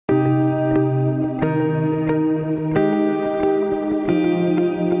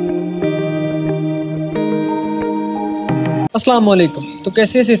अस्सलाम वालेकुम। तो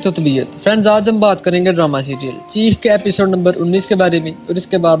कैसे से तबीयत फ्रेंड्स, आज हम बात करेंगे ड्रामा सीरियल चीख के एपिसोड नंबर 19 के बारे में। और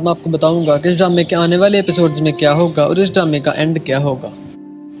इसके बाद मैं आपको बताऊंगा कि इस ड्रामे के आने वाले एपिसोड्स में क्या होगा और इस ड्रामे का एंड क्या होगा।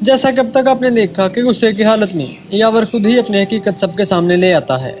 जैसा कि अब तक आपने देखा कि गुस्से की हालत में यावर खुद ही अपनी हकीकत सबके सामने ले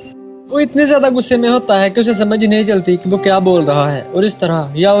आता है। वो इतने ज्यादा गुस्से में होता है कि उसे समझ ही नहीं चलती कि वो क्या बोल रहा है, और इस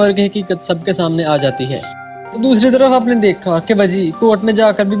तरह यावर की हकीकत सबके सामने आ जाती है। तो दूसरी तरफ आपने देखा कि वजी कोर्ट में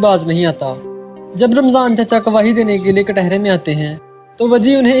जाकर भी बाज नहीं आता। जब रमजान चाचा गवाही देने के लिए कटहरे में आते हैं तो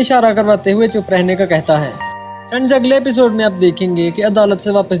वजी उन्हें इशारा करवाते हुए चुप रहने का कहता है। फ्रेंड्स, अगले एपिसोड में आप देखेंगे कि अदालत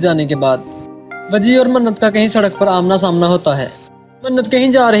से वापस जाने के बाद वजी और मन्नत का कहीं सड़क पर आमना सामना होता है। मन्नत कहीं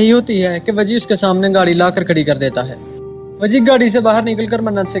जा रही होती है कि वजी उसके सामने गाड़ी लाकर खड़ी कर देता है। वजी गाड़ी से बाहर निकलकर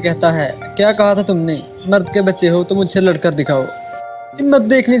मन्नत से कहता है, क्या कहा था तुमने, मर्द के बच्चे हो तो मुझसे लड़कर दिखाओ। हिम्मत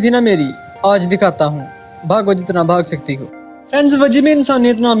देखनी थी ना मेरी, आज दिखाता हूँ, भागो जितना भाग सकती हो। फ्रेंड्स, वजी में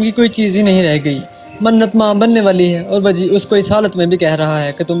इंसानियत नाम की कोई चीज़ ही नहीं रह गई। मन्नत माँ बनने वाली है और वजी उसको इस हालत में भी कह रहा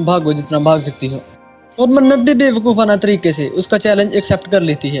है कि तुम भागो जितना भाग सकती हो। और मन्नत भी बेवकूफ़ाना तरीके से उसका चैलेंज एक्सेप्ट कर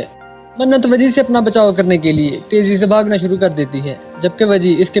लेती है। मन्नत वजी से अपना बचाव करने के लिए तेजी से भागना शुरू कर देती है, जबकि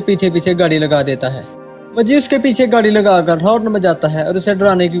वजी इसके पीछे पीछे गाड़ी लगा देता है। वजी उसके पीछे गाड़ी लगाकर हॉर्न बजाता है और उसे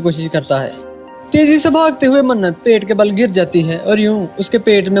डराने की कोशिश करता है। तेजी से भागते हुए मन्नत पेट के बल गिर जाती है और यूं उसके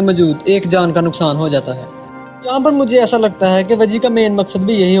पेट में मौजूद एक जान का नुकसान हो जाता है। यहाँ पर मुझे ऐसा लगता है कि वजी का मेन मकसद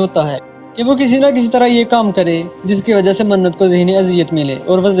भी यही होता है कि वो किसी न किसी तरह ये काम करे जिसकी वजह से मन्नत को ज़हनी अजियत मिले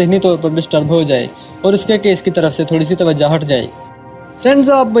और वह ज़हनी तौर पर डिस्टर्ब हो जाए और उसके केस की तरफ से थोड़ी सी तवज्जो हट जाए। फ्रेंड्स,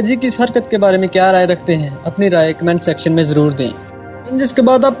 आप वजी की इस हरकत के बारे में क्या राय रखते हैं, अपनी राय कमेंट सेक्शन में ज़रूर दें। जिसके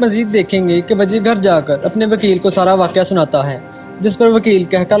बाद आप मजीद देखेंगे कि वजी घर जाकर अपने वकील को सारा वाक़या सुनाता है, जिस पर वकील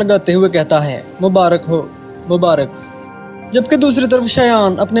कहका लगाते हुए कहता है, मुबारक हो मुबारक। जबकि दूसरी तरफ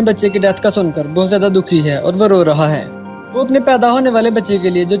शयान अपने बच्चे की डेथ का सुनकर बहुत ज़्यादा दुखी है और वह रो रहा है। वो अपने पैदा होने वाले बच्चे के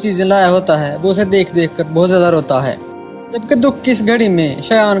लिए जो चीज़ें लाया होता है वो उसे देख देख कर बहुत ज़्यादा रोता है। जबकि दुख की इस घड़ी में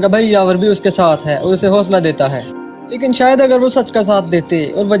शयान का भाई यावर भी उसके साथ है और उसे हौसला देता है। लेकिन शायद अगर वो सच का साथ देते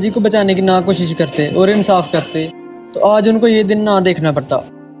और वजी को बचाने की ना कोशिश करते और इंसाफ करते तो आज उनको ये दिन ना देखना पड़ता।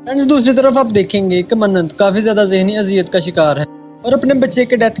 फ्रेंड्स, दूसरी तरफ आप देखेंगे कि मन्नत काफ़ी ज़्यादा ज़हनी अजियत का शिकार है और अपने बच्चे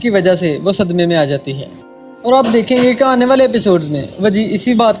के डेथ की वजह से वो सदमे में आ जाती है। और आप देखेंगे कि आने वाले एपिसोड्स में वजी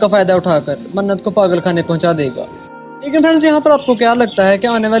इसी बात का फ़ायदा उठाकर मन्नत को पागल खाने पहुंचा देगा। लेकिन फ्रेंड्स, यहाँ पर आपको क्या लगता है कि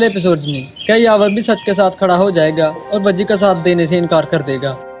आने वाले एपिसोड्स में क्या यावर भी सच के साथ खड़ा हो जाएगा और वजी का साथ देने से इनकार कर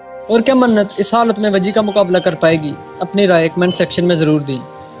देगा? और क्या मन्नत इस हालत में वजी का मुकाबला कर पाएगी? अपनी राय कमेंट सेक्शन में ज़रूर दें।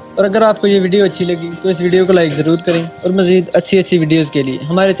 और अगर आपको ये वीडियो अच्छी लगी तो इस वीडियो को लाइक ज़रूर करें और मज़ीद अच्छी वीडियोज़ के लिए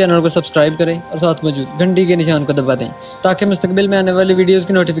हमारे चैनल को सब्सक्राइब करें और साथ मौजूद घंटी के निशान को दबा दें ताकि मुस्तकबिल में आने वाली वीडियोज़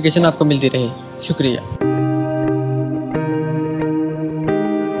की नोटिफिकेशन आपको मिलती रहे। शुक्रिया।